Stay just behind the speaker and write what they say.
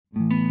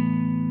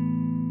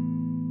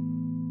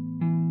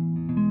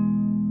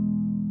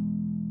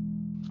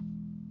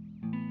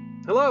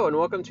Hello, and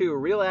welcome to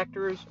Real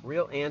Actors,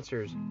 Real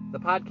Answers, the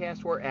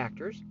podcast where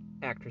actors,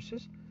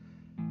 actresses,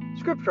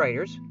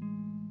 scriptwriters,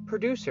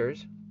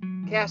 producers,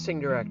 casting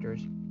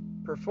directors,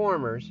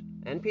 performers,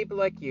 and people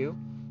like you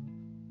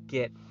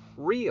get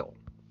real.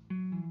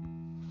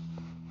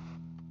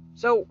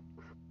 So,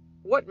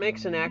 what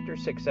makes an actor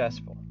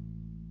successful?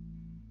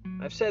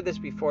 I've said this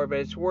before, but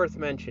it's worth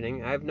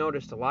mentioning. I've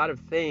noticed a lot of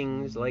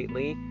things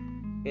lately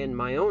in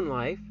my own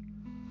life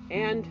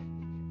and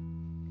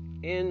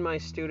in my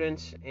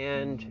students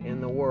and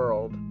in the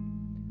world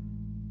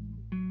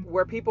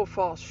where people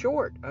fall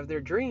short of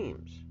their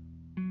dreams.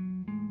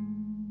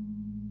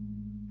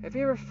 Have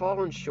you ever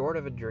fallen short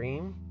of a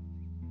dream?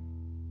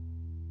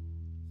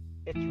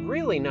 It's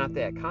really not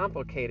that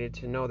complicated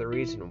to know the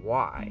reason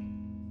why.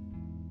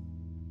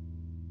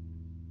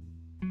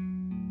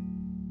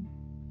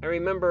 I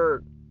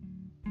remember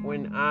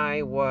when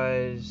I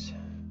was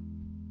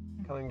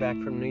coming back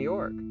from New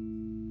York.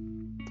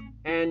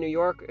 And New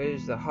York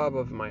is the hub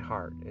of my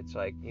heart. It's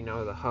like,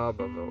 the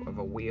hub of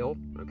a wheel.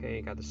 Okay,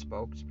 you got the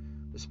spokes.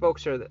 The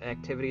spokes are the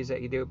activities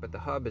that you do, but the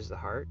hub is the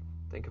heart.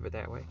 Think of it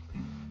that way.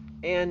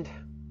 And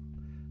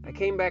I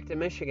came back to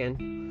Michigan,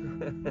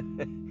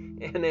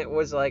 and it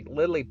was like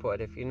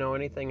Lilliput. If you know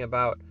anything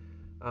about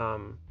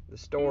the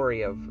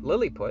story of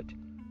Lilliput,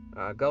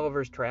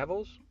 Gulliver's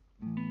Travels,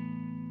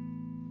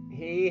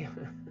 he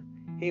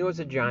was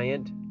a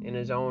giant in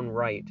his own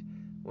right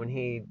when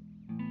he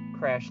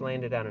crash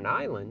landed on an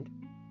island,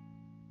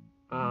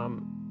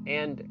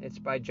 and it's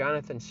by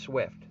Jonathan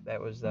Swift.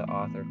 That was the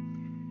author.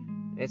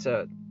 It's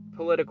a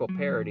political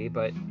parody,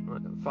 but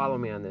follow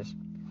me on this.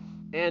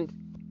 And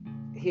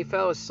he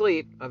fell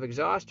asleep of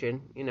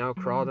exhaustion,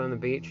 crawled on the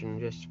beach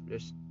and just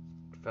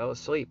fell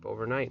asleep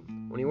overnight.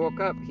 When he woke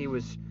up, he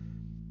was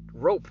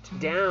roped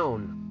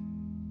down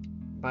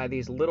by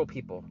these little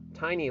people,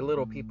 tiny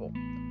little people,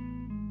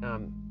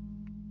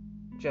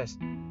 just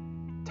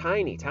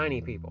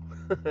tiny people,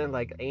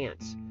 like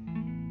ants.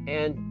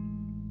 And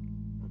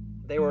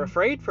they were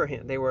afraid for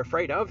him. They were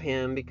afraid of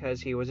him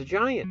because he was a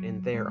giant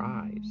in their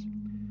eyes.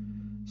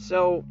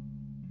 So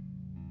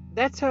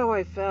that's how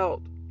I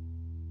felt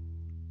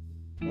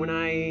when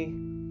I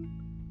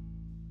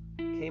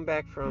came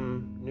back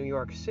from New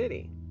York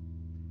City.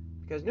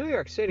 Because New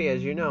York City,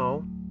 as you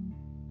know,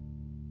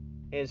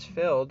 is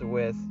filled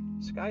with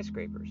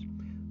skyscrapers,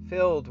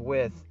 filled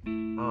with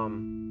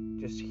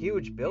just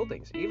huge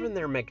buildings. Even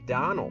their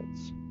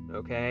McDonald's,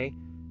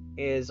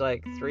 is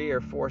like 3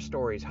 or 4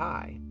 stories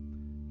high.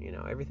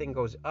 Everything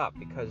goes up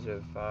because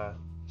of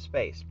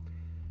space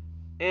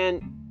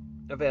and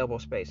available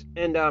space.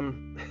 And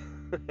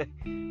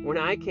when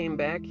I came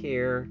back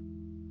here,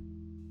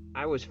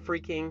 I was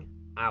freaking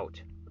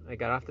out. I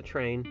got off the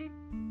train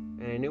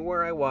and I knew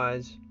where I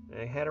was, and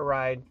I had a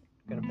ride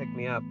gonna pick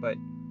me up, but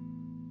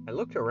I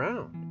looked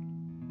around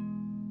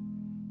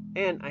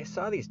and I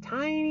saw these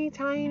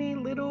tiny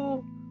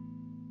little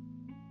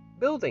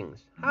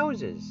buildings,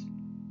 houses,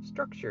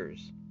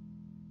 structures,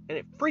 and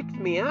it freaked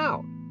me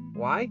out.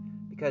 Why?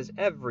 Because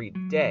every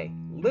day,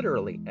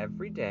 literally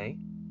every day,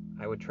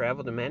 I would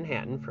travel to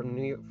Manhattan from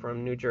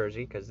New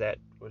Jersey, because that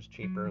was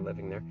cheaper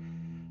living there,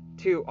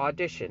 to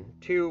audition,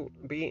 to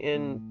be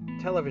in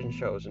television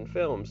shows and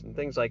films and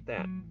things like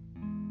that.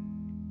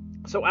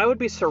 So I would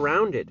be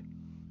surrounded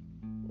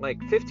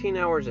like 15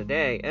 hours a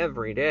day,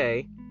 every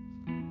day,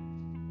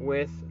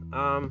 with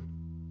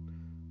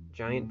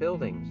giant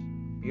buildings,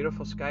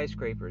 beautiful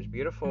skyscrapers,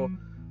 beautiful,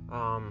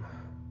 and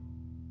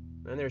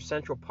there's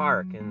Central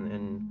Park and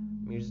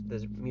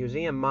the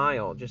Museum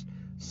Mile. Just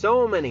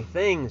so many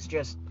things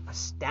just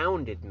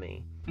astounded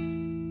me,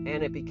 and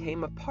it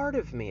became a part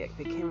of me. It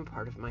became a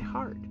part of my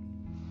heart.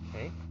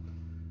 Okay,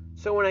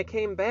 so when I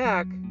came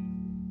back,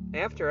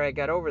 after I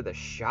got over the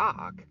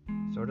shock,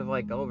 sort of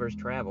like Gulliver's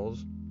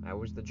Travels, I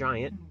was the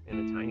giant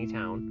in a tiny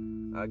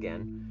town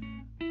again.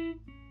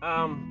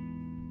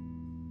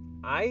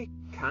 I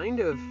kind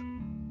of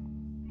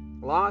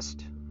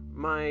lost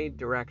my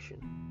direction.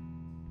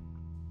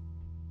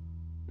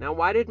 Now,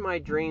 why did my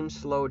dream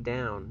slow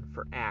down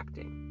for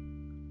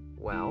acting?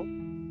 Well,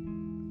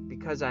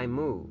 because I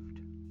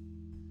moved.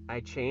 I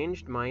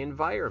changed my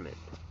environment.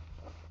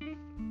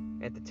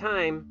 At the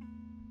time,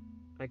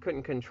 I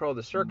couldn't control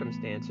the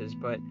circumstances,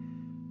 but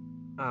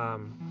I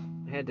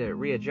had to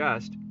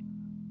readjust.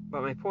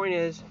 But my point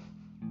is,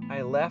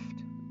 I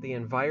left the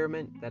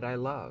environment that I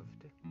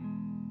loved.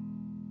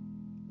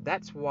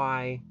 That's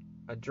why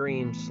a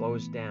dream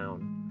slows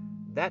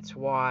down. That's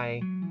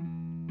why,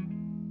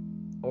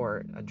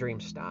 or a dream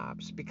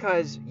stops,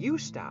 because you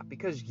stop,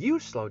 because you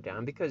slow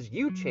down, because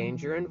you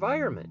change your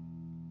environment.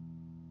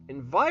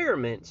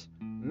 Environments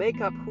make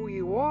up who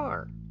you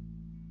are.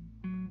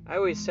 I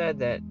always said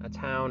that a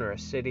town or a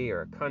city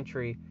or a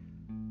country,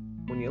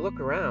 when you look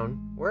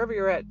around, wherever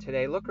you're at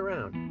today, look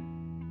around.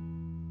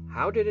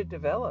 How did it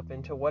develop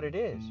into what it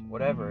is,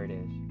 whatever it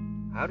is?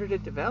 How did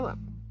it develop?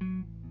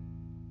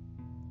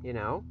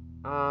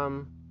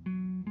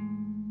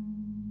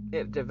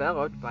 It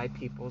developed by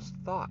people's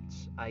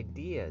thoughts,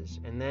 ideas,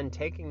 and then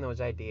taking those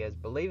ideas,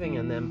 believing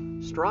in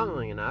them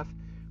strongly enough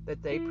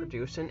that they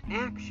produce an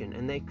action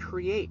and they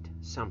create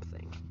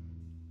something.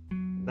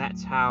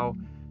 That's how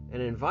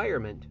an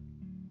environment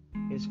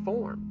is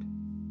formed.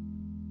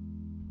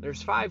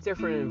 There's 5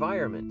 different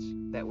environments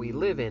that we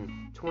live in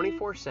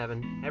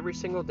 24/7 every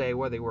single day,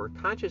 whether we're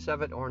conscious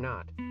of it or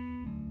not.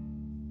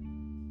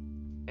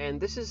 And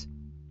this is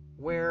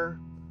where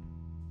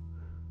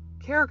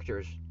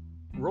characters,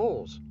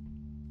 roles,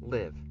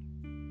 live.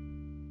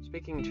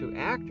 Speaking to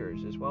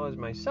actors as well as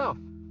myself,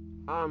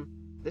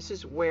 this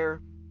is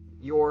where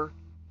your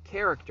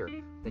character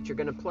that you're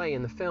going to play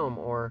in the film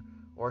or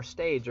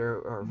stage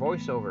or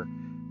voiceover,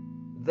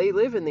 they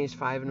live in these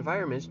 5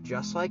 environments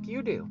just like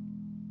you do.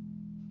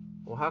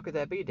 Well, how could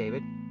that be,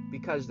 David?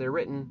 Because they're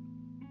written,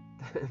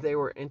 they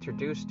were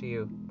introduced to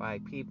you by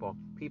people.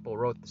 People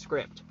wrote the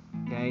script,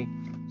 okay?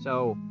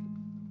 So,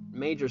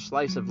 major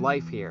slice of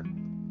life here.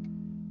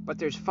 But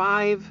there's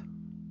 5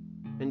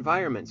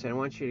 environments I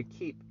want you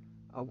to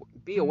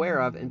be aware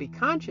of and be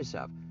conscious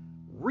of.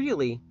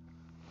 Really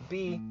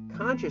be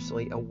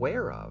consciously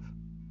aware of.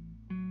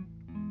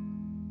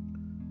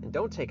 And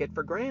don't take it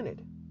for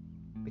granted.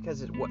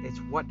 Because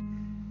it's what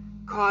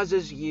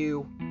causes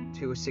you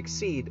to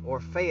succeed or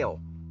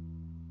fail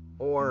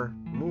or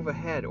move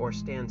ahead or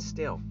stand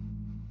still.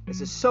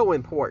 This is so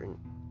important.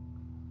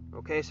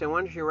 Okay, so I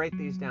wanted you to write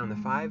these down, the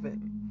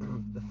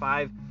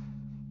five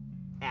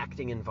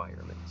acting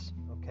environments,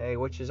 okay,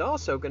 which is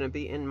also going to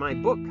be in my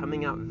book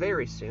coming out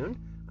very soon.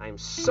 I'm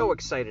so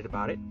excited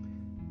about it.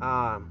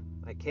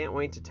 I can't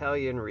wait to tell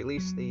you and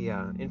release the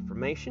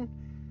information.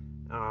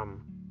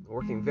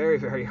 Working very,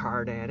 very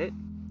hard at it.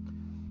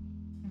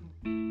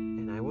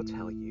 And I will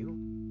tell you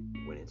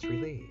when it's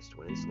released,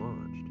 when it's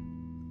launched.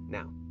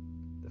 Now,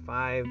 the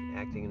 5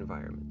 acting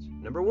environments.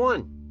 Number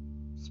 1,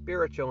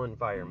 spiritual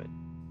environment.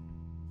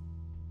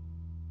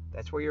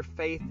 That's where your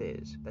faith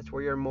is. That's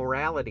where your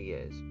morality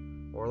is,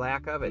 or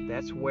lack of it.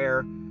 That's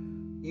where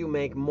you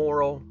make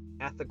moral,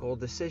 ethical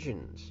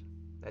decisions.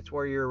 That's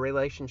where your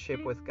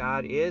relationship with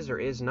God is or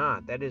is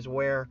not. That is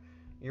where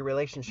your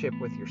relationship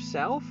with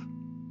yourself,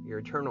 your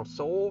eternal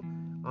soul,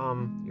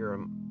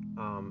 your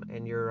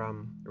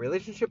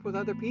relationship with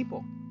other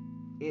people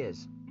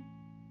is.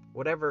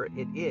 Whatever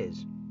it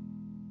is.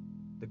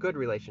 The good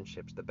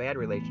relationships, the bad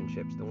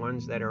relationships, the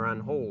ones that are on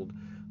hold,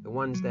 the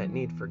ones that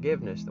need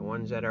forgiveness, the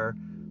ones that are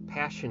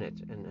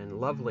passionate and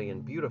lovely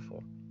and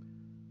beautiful.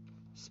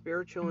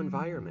 Spiritual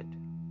environment.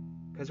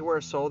 Because we're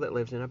a soul that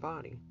lives in a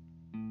body.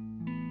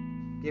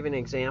 Give an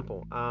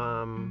example.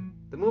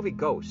 The movie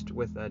Ghost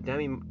with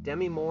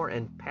Demi Moore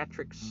and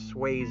Patrick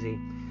Swayze.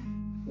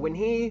 When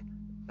he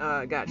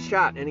got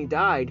shot and he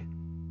died,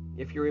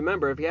 if you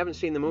remember, if you haven't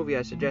seen the movie,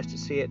 I suggest you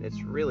see it.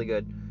 It's really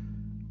good.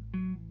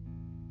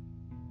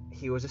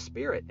 He was a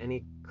spirit and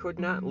he could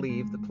not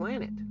leave the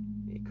planet.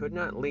 He could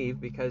not leave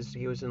because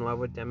he was in love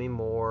with Demi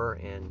Moore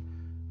and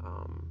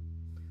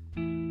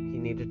he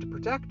needed to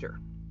protect her.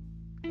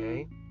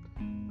 Okay?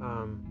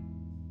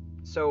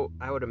 So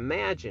I would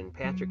imagine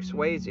Patrick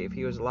Swayze, if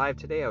he was alive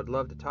today, I would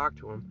love to talk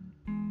to him.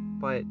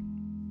 But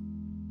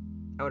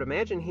I would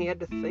imagine he had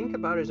to think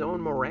about his own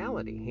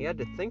morality. He had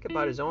to think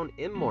about his own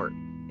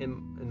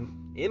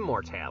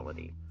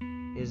immortality,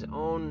 his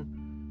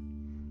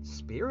own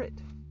spirit.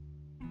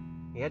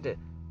 He had to,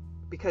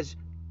 because,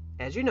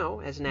 as you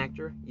know, as an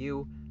actor,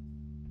 you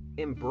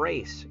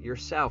embrace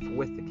yourself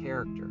with the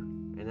character.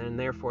 And then,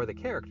 therefore, the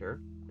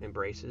character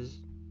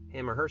embraces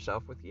him or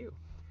herself with you.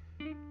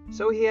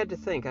 So he had to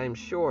think, I'm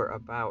sure,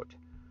 about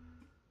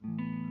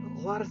a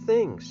lot of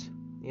things,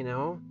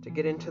 to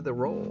get into the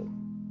role.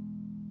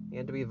 He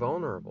had to be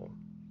vulnerable.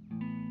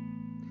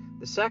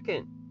 The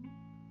second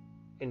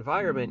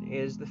environment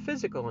is the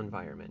physical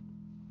environment.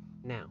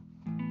 Now,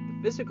 the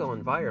physical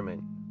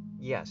environment,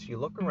 yes, you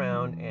look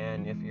around,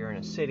 and if you're in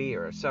a city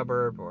or a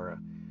suburb or a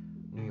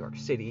New York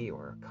City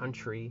or a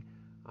country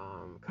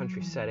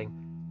setting,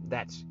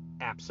 that's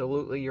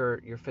absolutely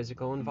your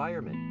physical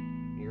environment,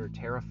 your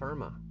terra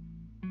firma.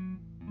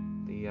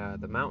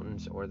 The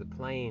mountains or the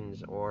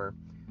plains or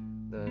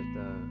the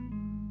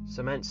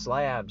cement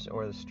slabs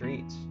or the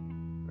streets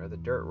or the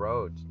dirt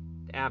roads.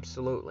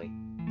 Absolutely.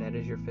 That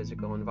is your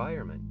physical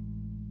environment.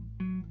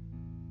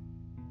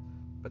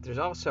 But there's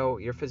also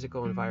your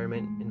physical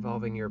environment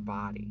involving your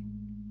body,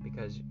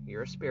 because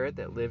you're a spirit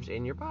that lives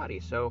in your body.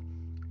 So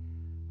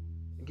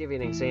I'll give you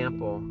an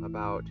example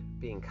about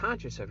being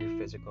conscious of your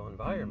physical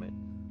environment.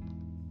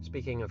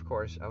 Speaking, of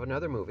course, of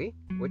another movie,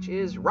 which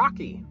is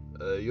Rocky.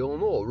 You'll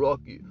know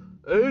Rocky.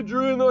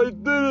 Adrian, I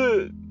did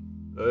it!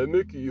 Hey,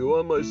 Mickey, you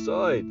on my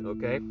side,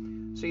 okay?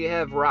 So you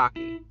have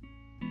Rocky.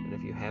 And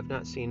if you have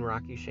not seen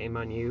Rocky, shame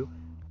on you.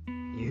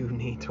 You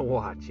need to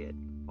watch it.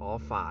 All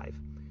 5.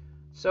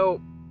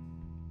 So,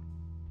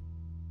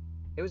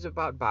 it was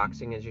about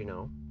boxing, as you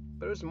know.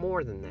 But it was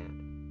more than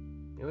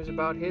that. It was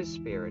about his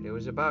spirit. It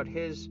was about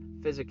his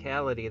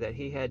physicality that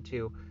he had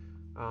to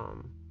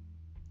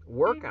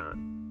work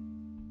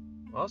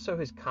on. Also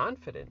his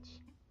confidence.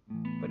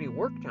 But he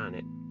worked on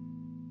it.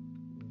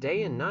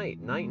 Day and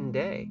night, night and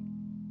day.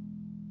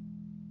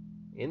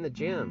 In the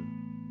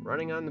gym,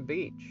 running on the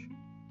beach,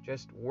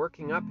 just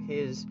working up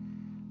his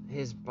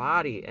his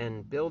body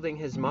and building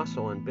his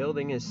muscle and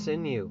building his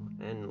sinew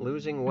and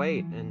losing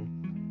weight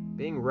and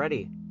being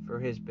ready for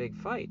his big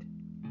fight.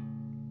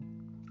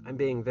 I'm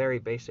being very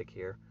basic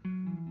here,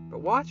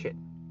 but watch it.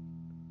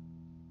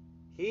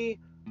 His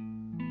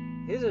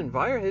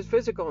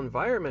physical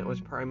environment was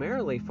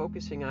primarily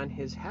focusing on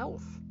his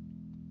health.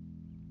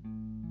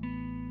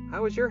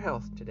 How is your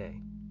health today?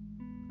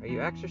 Are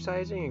you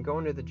exercising and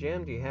going to the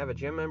gym? Do you have a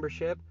gym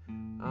membership?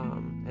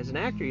 As an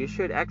actor, you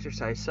should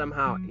exercise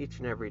somehow each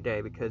and every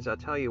day, because I'll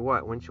tell you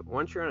what, once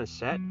you're on a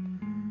set,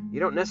 you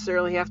don't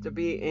necessarily have to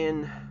be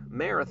in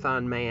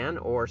Marathon Man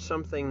or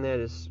something that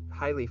is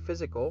highly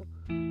physical,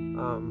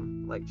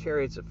 like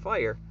Chariots of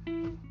Fire,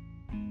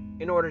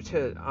 in order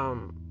to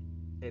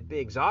be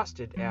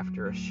exhausted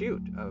after a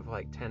shoot of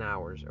like 10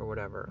 hours or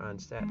whatever on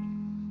set.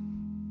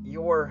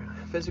 Your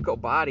physical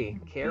body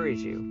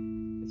carries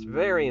you. It's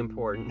very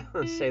important,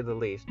 to say the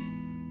least,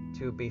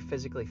 to be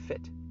physically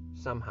fit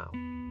somehow.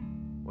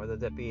 Whether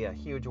that be a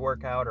huge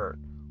workout or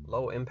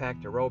low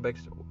impact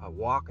aerobics, a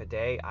walk a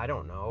day, I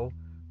don't know.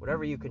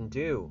 Whatever you can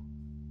do.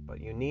 But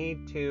you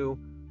need to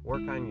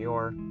work on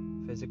your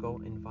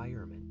physical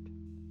environment.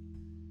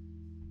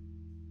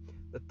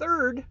 The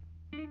third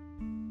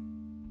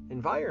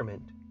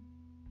environment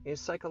is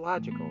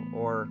psychological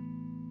or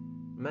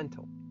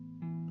mental.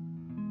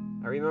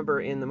 I remember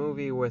in the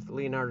movie with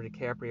Leonardo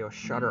DiCaprio,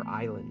 Shutter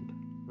Island.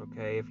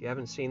 Okay, if you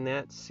haven't seen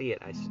that, see it.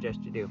 I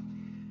suggest you do.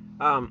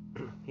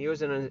 He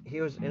was in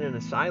an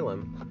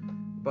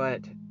asylum,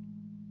 but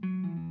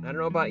I don't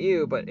know about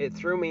you, but it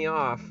threw me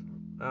off,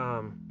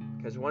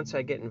 because once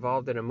I get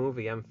involved in a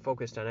movie, I'm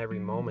focused on every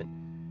moment.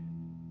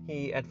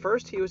 At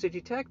first he was a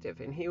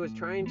detective, and he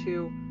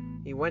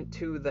went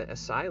to the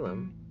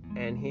asylum,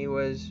 and he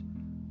was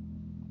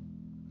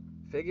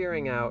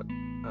figuring out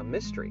a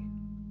mystery,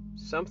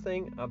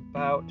 something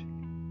about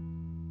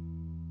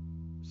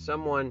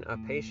a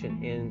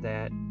patient in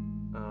that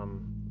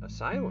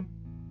asylum.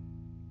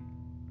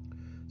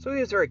 So he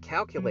was very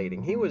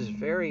calculating. He was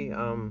very,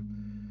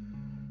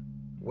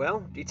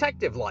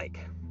 detective-like,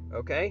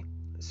 okay?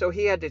 So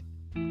he had to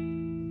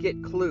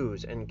get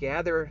clues and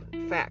gather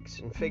facts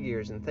and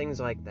figures and things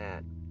like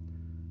that.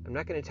 I'm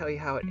not going to tell you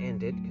how it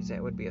ended, because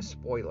that would be a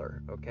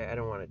spoiler, okay? I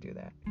don't want to do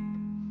that.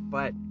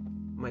 But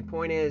my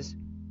point is,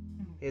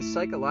 his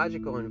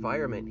psychological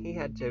environment, he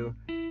had to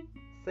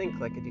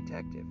think like a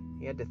detective.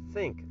 He had to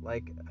think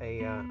like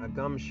a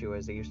gumshoe,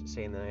 as they used to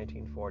say in the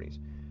 1940s.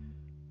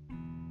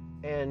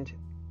 And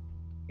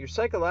your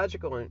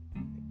psychological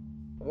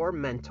or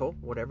mental,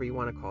 whatever you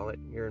want to call it,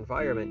 your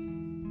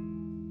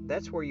environment,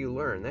 that's where you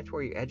learn. That's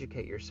where you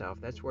educate yourself.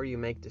 That's where you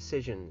make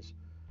decisions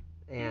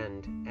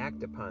and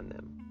act upon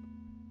them.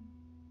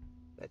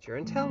 That's your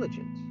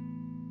intelligence.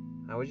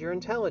 How is your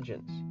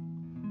intelligence?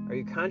 Are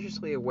you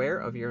consciously aware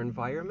of your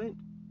environment?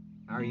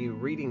 Are you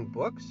reading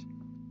books?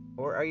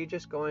 Or are you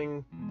just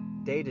going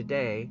day to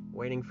day,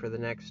 waiting for the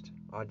next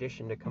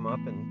audition to come up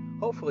and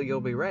hopefully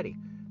you'll be ready?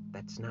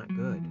 That's not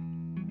good.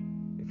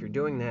 If you're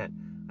doing that,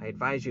 I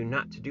advise you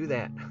not to do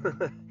that.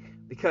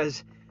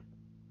 Because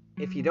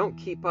if you don't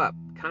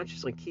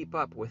consciously keep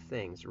up with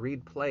things,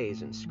 read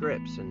plays and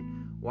scripts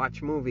and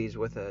watch movies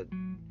with a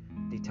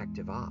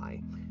detective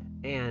eye,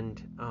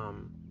 and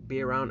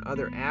be around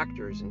other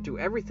actors and do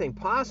everything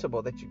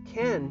possible that you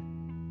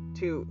can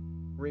to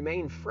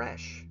remain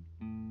fresh.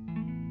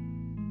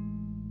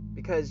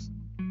 Because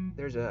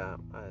there's a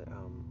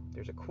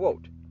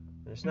quote,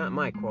 and it's not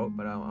my quote,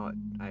 but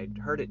I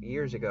heard it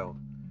years ago.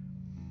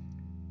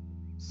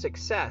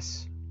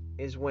 Success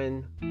is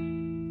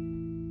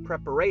when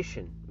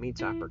preparation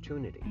meets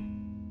opportunity.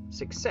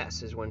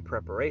 Success is when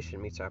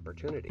preparation meets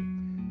opportunity.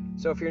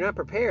 So if you're not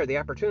prepared, the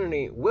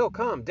opportunity will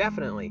come,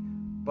 definitely,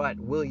 but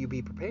will you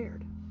be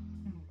prepared?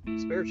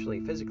 Spiritually,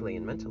 physically,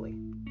 and mentally.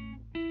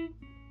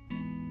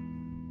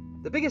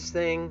 The biggest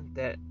thing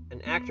that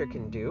an actor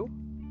can do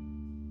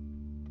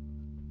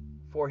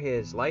for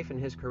his life and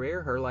his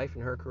career, her life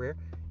and her career,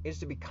 is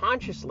to be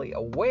consciously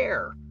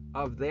aware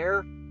of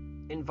their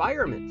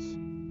environments.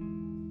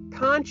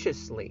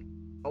 Consciously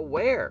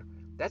aware.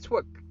 That's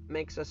what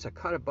makes us a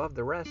cut above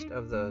the rest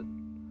of the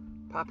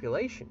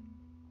population.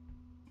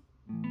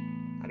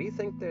 How do you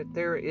think that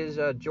there is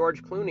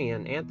George Clooney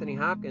and Anthony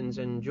Hopkins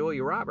and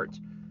Julia Roberts,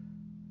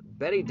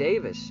 Bette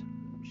Davis,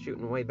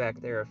 shooting way back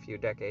there a few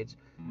decades?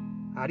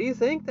 How do you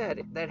think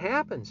that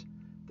happens?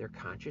 They're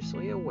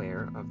consciously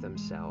aware of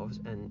themselves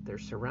and their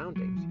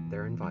surroundings,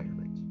 their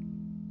environments.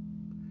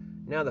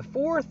 Now, the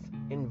fourth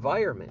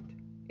environment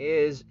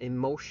is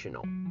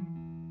emotional.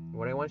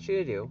 What I want you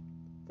to do,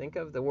 think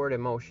of the word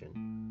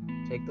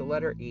emotion. Take the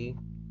letter E,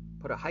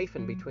 put a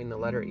hyphen between the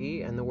letter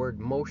E and the word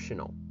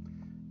motional.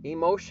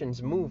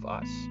 Emotions move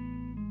us.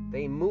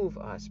 They move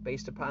us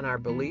based upon our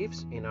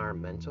beliefs in our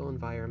mental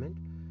environment,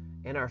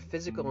 and our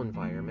physical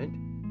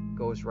environment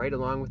goes right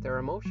along with our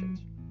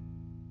emotions.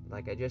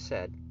 Like I just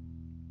said,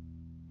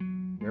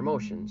 your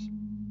emotions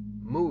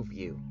move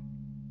you,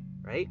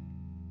 right?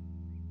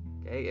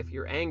 Okay, if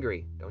you're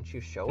angry, don't you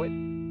show it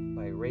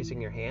by raising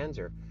your hands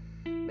or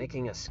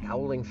making a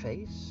scowling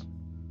face?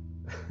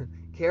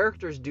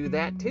 characters do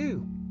that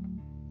too.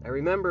 I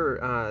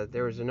remember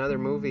there was another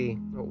movie,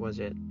 what was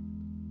it?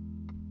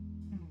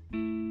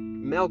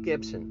 Mel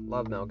Gibson,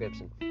 love Mel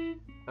Gibson,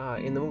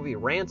 in the movie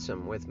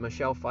Ransom with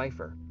Michelle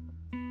Pfeiffer.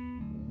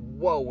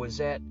 Whoa, was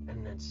that,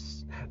 and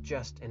it's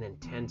just an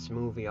intense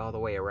movie all the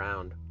way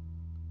around.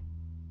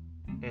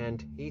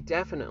 And he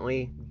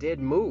definitely did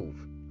move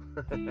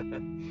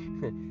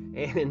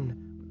in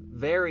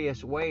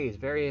various ways,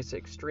 various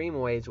extreme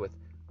ways with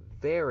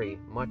very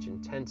much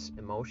intense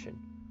emotion.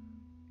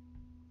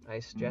 I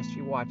suggest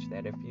you watch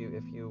that. If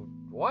you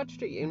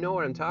watched it, you know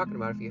what I'm talking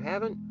about. If you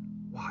haven't,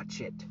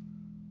 watch it.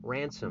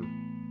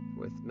 Ransom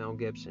with Mel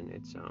Gibson.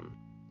 It's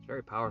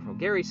very powerful.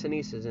 Gary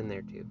Sinise is in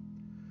there too.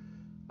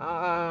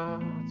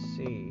 Let's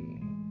see.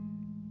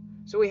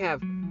 So we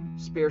have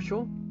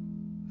spiritual,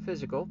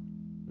 physical,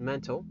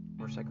 mental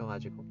or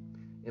psychological,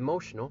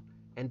 emotional,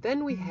 and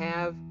then we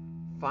have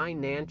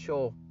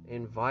financial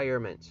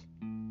environment.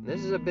 And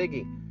this is a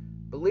biggie.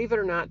 Believe it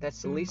or not,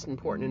 that's the least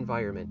important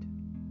environment.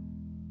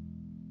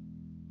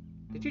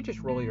 Did you just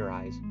roll your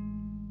eyes?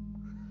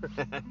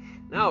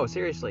 No,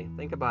 seriously,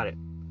 think about it.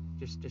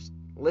 Just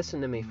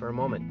listen to me for a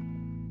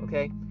moment,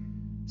 okay?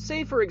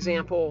 Say, for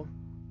example,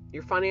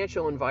 your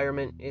financial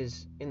environment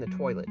is in the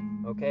toilet,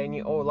 okay? And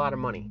you owe a lot of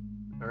money,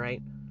 all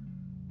right?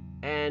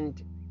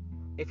 And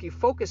if you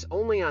focus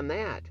only on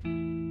that,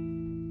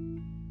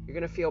 you're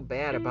going to feel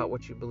bad about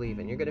what you believe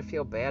in. You're going to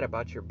feel bad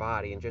about your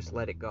body and just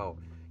let it go.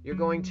 You're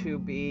going to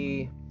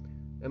be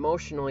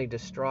emotionally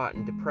distraught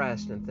and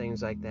depressed and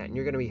things like that. And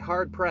you're going to be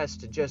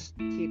hard-pressed to just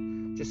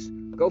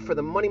go for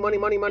the money,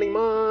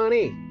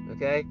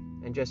 okay?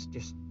 And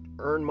just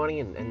earn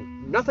money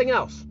and nothing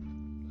else.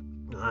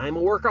 I'm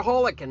a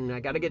workaholic and I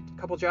got to get a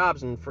couple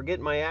jobs and forget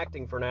my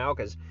acting for now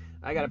because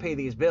I got to pay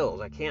these bills.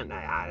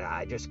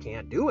 I just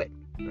can't do it,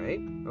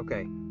 right?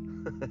 Okay.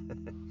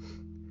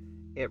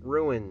 It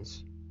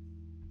ruins.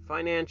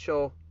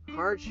 Financial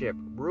hardship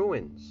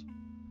ruins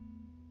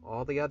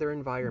all the other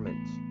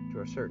environments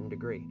to a certain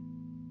degree.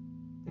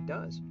 It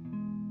does.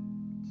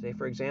 Say,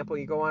 for example,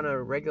 you go on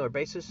a regular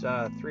basis, 3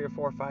 or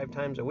 4 or 5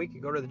 times a week,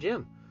 you go to the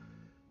gym.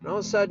 And all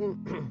of a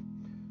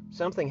sudden,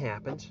 something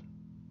happens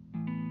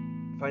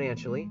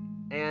financially,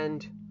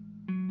 and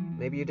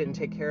maybe you didn't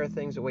take care of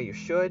things the way you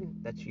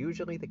should. That's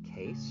usually the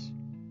case,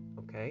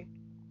 okay?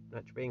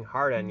 Not being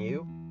hard on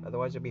you,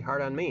 otherwise it'd be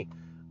hard on me.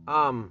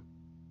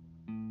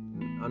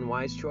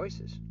 Unwise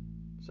choices.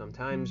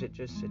 Sometimes it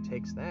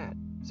takes that.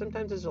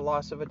 Sometimes it's a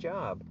loss of a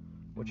job,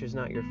 which is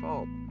not your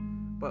fault.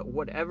 But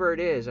whatever it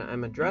is,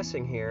 I'm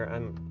addressing here,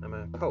 I'm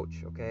a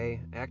coach,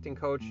 okay? Acting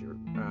coach,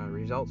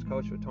 results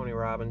coach with Tony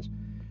Robbins.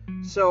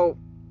 So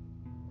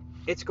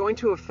it's going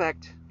to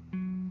affect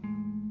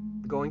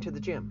going to the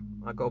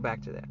gym. I'll go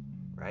back to that,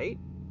 right?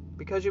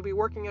 Because you'll be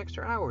working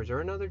extra hours or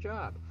another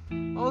job.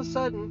 All of a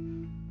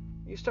sudden,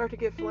 you start to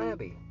get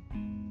flabby.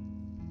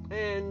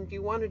 And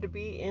you wanted to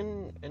be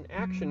in an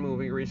action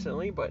movie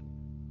recently, but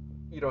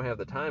you don't have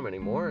the time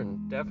anymore,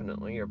 and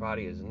definitely your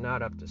body is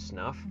not up to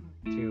snuff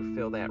to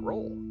fill that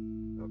role,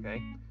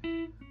 okay?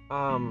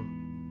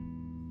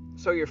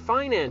 So your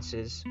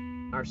finances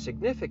are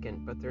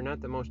significant, but they're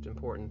not the most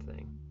important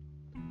thing.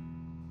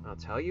 I'll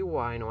tell you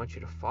why, and I want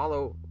you to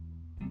follow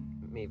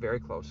me very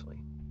closely.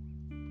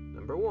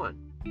 Number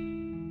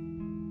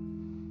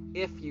 1,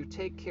 if you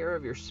take care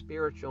of your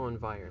spiritual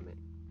environment,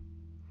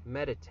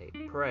 meditate,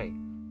 pray,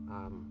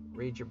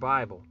 read your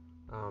Bible,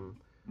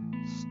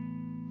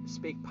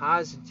 speak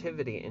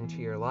positivity into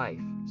your life,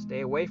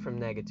 stay away from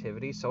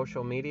negativity,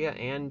 social media,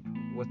 and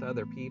with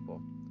other people,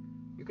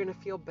 you're going to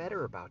feel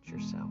better about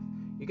yourself.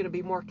 You're going to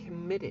be more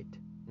committed,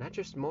 not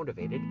just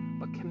motivated,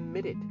 but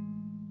committed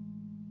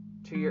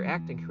to your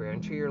acting career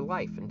and to your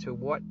life and to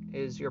what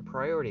is your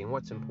priority and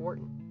what's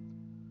important.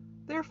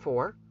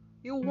 Therefore,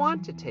 you'll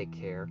want to take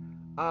care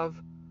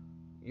of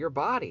your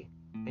body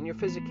and your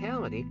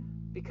physicality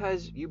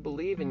because you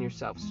believe in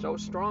yourself so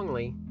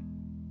strongly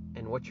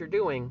and what you're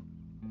doing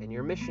and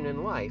your mission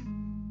in life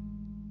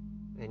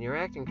and your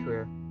acting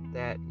career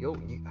that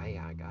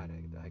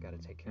I gotta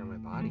take care of my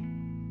body.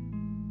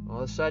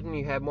 All of a sudden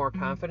you have more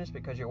confidence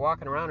because you're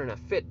walking around in a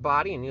fit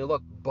body and you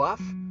look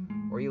buff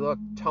or you look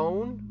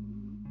toned,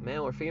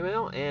 male or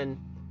female, and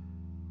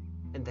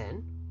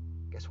then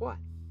guess what?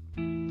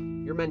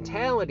 Your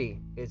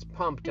mentality is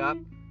pumped up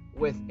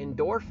with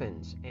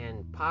endorphins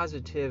and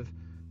positive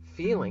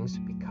feelings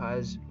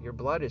because your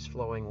blood is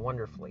flowing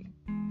wonderfully.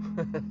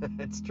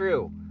 It's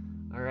true,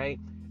 all right?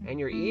 And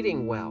you're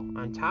eating well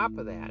on top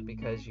of that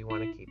because you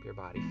want to keep your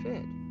body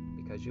fit,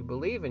 because you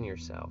believe in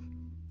yourself,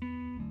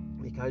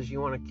 because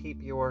you want to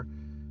keep your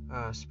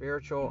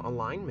spiritual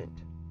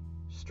alignment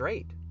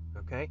straight,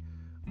 okay?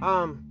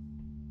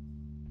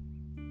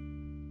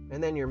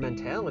 And then your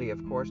mentality,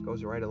 of course,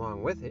 goes right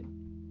along with it,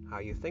 how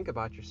you think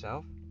about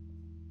yourself.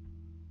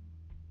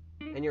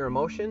 And your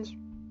emotions,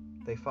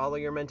 they follow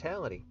your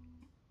mentality.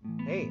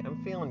 Hey,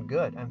 I'm feeling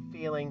good. I'm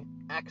feeling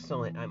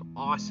excellent. I'm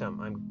awesome.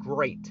 I'm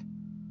great.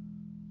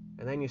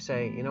 And then you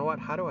say, you know what?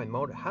 How do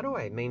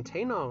I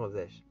maintain all of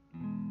this?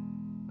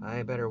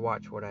 I better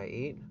watch what I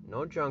eat.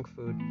 No junk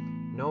food.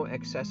 no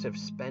excessive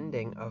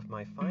spending of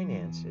my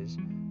finances,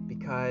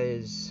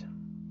 because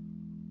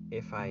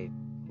if I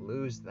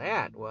lose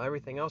that, well,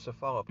 everything else will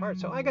fall apart.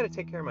 So I got to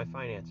take care of my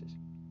finances.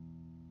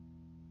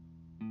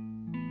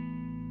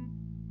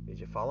 Did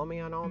you follow me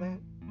on all that?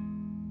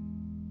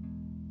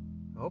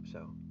 I hope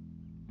so.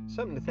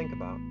 Something to think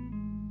about.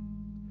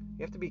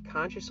 You have to be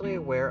consciously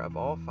aware of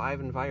all 5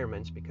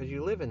 environments because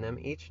you live in them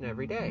each and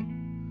every day.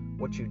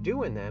 What you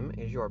do in them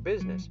is your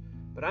business.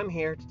 But I'm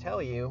here to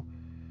tell you,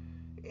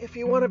 if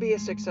you want to be a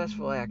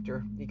successful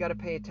actor, you got to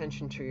pay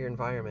attention to your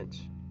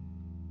environments.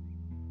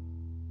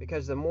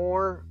 Because the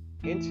more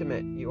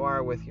intimate you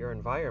are with your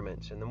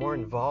environments and the more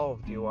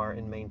involved you are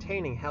in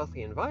maintaining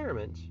healthy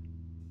environments,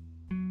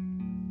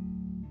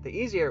 the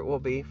easier it will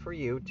be for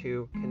you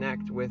to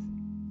connect with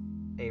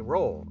a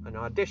role, an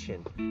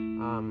audition,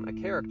 a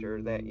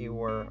character that you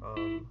were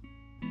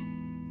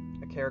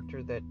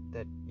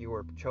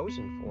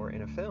chosen for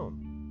in a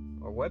film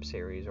or web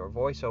series or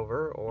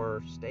voiceover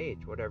or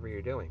stage, whatever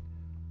you're doing.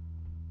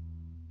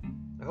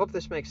 I hope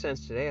this makes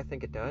sense today. I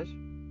think it does.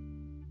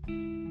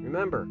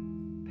 Remember,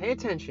 pay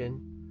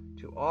attention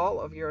to all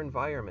of your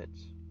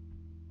environments.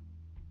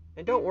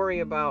 And don't worry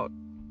about,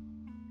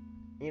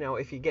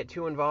 if you get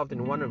too involved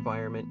in one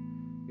environment,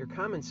 your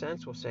common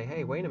sense will say,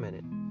 hey, wait a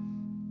minute.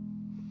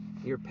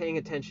 You're paying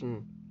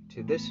attention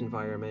to this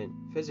environment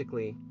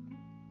physically,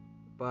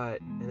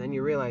 and then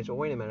you realize, well,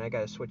 wait a minute, I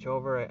got to switch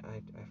over.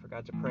 I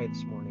forgot to pray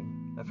this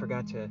morning. I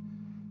forgot to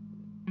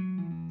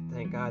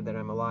thank God that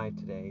I'm alive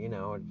today.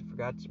 I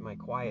forgot my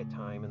quiet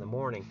time in the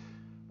morning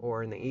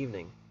or in the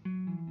evening.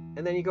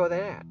 And then you go to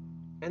that.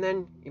 And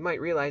then you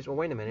might realize, well,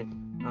 wait a minute,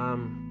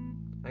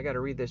 I got to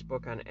read this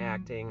book on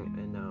acting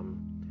and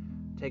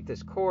take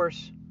this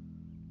course.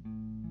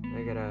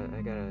 I got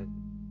an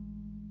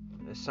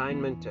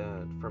assignment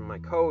from my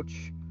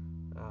coach,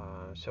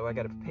 so I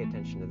got to pay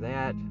attention to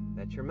that.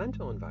 That's your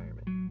mental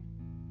environment.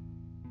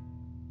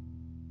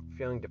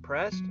 Feeling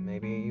depressed,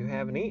 maybe you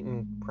haven't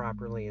eaten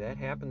properly. That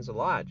happens a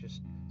lot.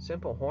 Just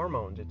simple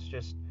hormones. It's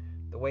just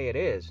the way it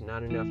is.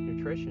 Not enough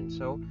nutrition.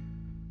 So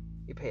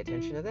you pay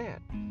attention to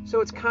that.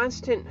 So it's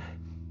constant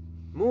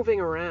moving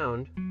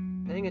around,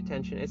 paying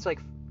attention. It's like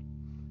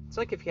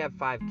if you have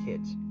 5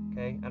 kids.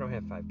 Okay, I don't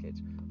have 5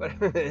 kids, but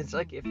it's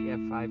like if you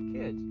have 5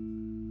 kids,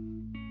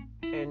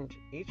 and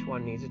each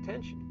one needs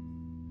attention.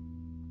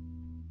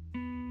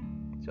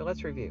 So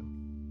let's review.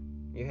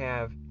 You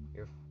have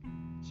your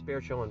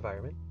spiritual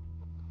environment,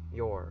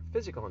 your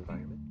physical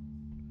environment,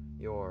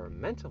 your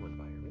mental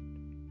environment,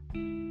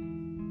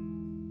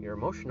 your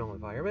emotional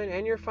environment,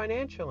 and your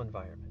financial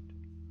environment.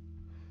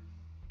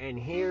 And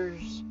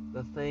here's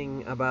the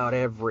thing about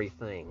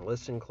everything.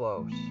 Listen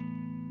close.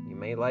 You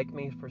may like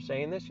me for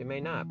saying this, you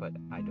may not, but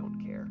I don't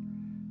care.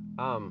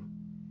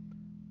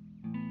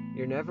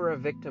 You're never a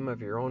victim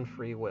of your own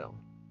free will.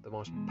 The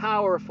most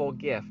powerful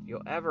gift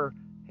you ever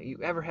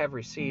have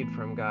received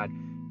from God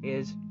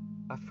is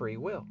a free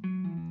will.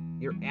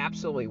 You're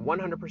absolutely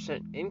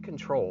 100% in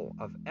control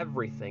of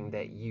everything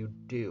that you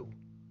do.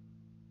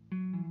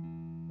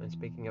 And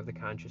speaking of the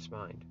conscious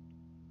mind,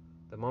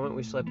 the moment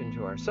we slip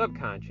into our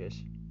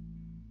subconscious,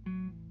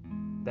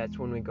 that's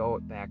when we go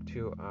back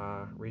to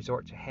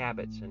resort to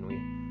habits, and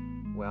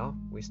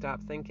we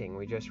stop thinking.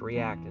 We just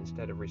react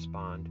instead of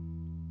respond.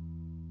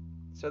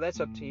 So that's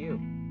up to you.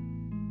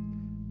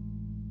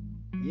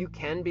 You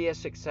can be a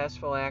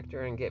successful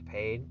actor and get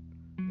paid.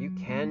 You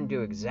can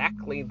do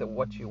exactly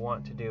what you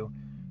want to do,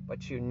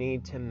 but you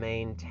need to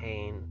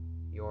maintain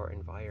your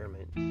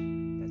environment.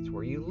 That's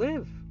where you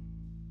live.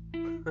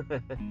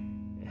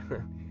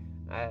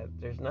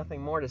 There's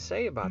nothing more to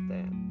say about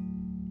that.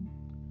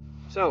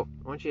 So,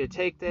 I want you to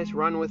take this,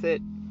 run with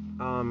it.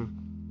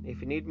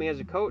 If you need me as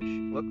a coach,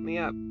 look me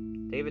up.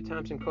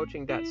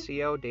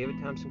 DavidThompsonCoaching.co,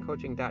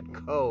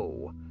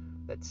 DavidThompsonCoaching.co.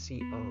 That's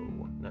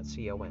C-O, not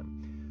C-O-M.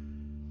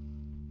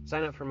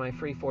 Sign up for my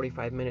free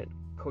 45-minute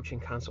coaching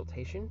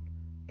consultation,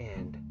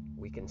 and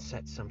we can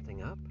set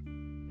something up.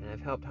 And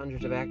I've helped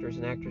hundreds of actors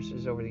and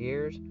actresses over the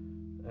years.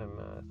 I'm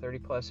a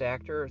 30-plus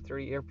actor,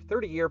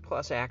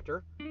 30-year-plus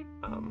actor.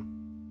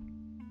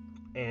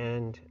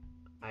 And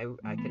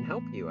I can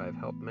help you. I've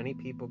helped many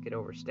people get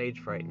over stage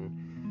fright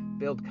and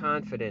build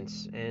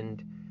confidence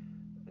and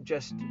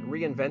just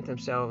reinvent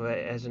themselves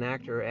as an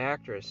actor or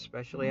actress,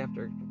 especially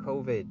after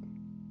COVID.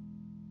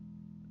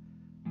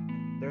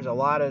 There's a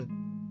lot of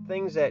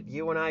things that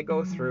you and I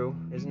go through,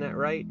 isn't that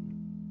right?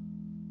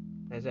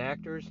 As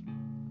actors,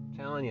 I'm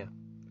telling you.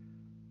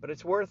 But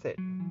it's worth it.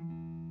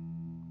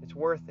 It's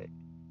worth it.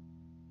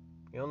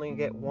 You only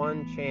get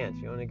one chance.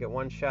 You only get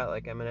one shot,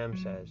 like Eminem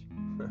says.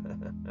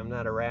 I'm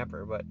not a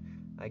rapper, but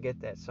I get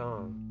that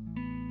song.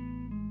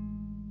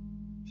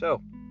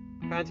 So,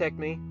 contact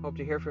me. Hope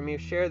to hear from you.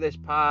 Share this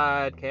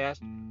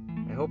podcast.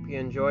 I hope you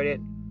enjoyed it.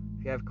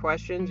 If you have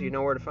questions, you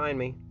know where to find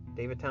me.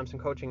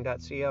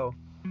 DavidThompsonCoaching.co.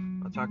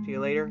 I'll talk to you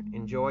later.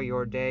 Enjoy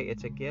your day.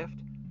 It's a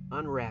gift.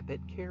 Unwrap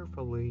it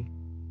carefully.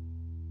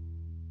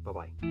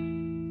 Bye-bye.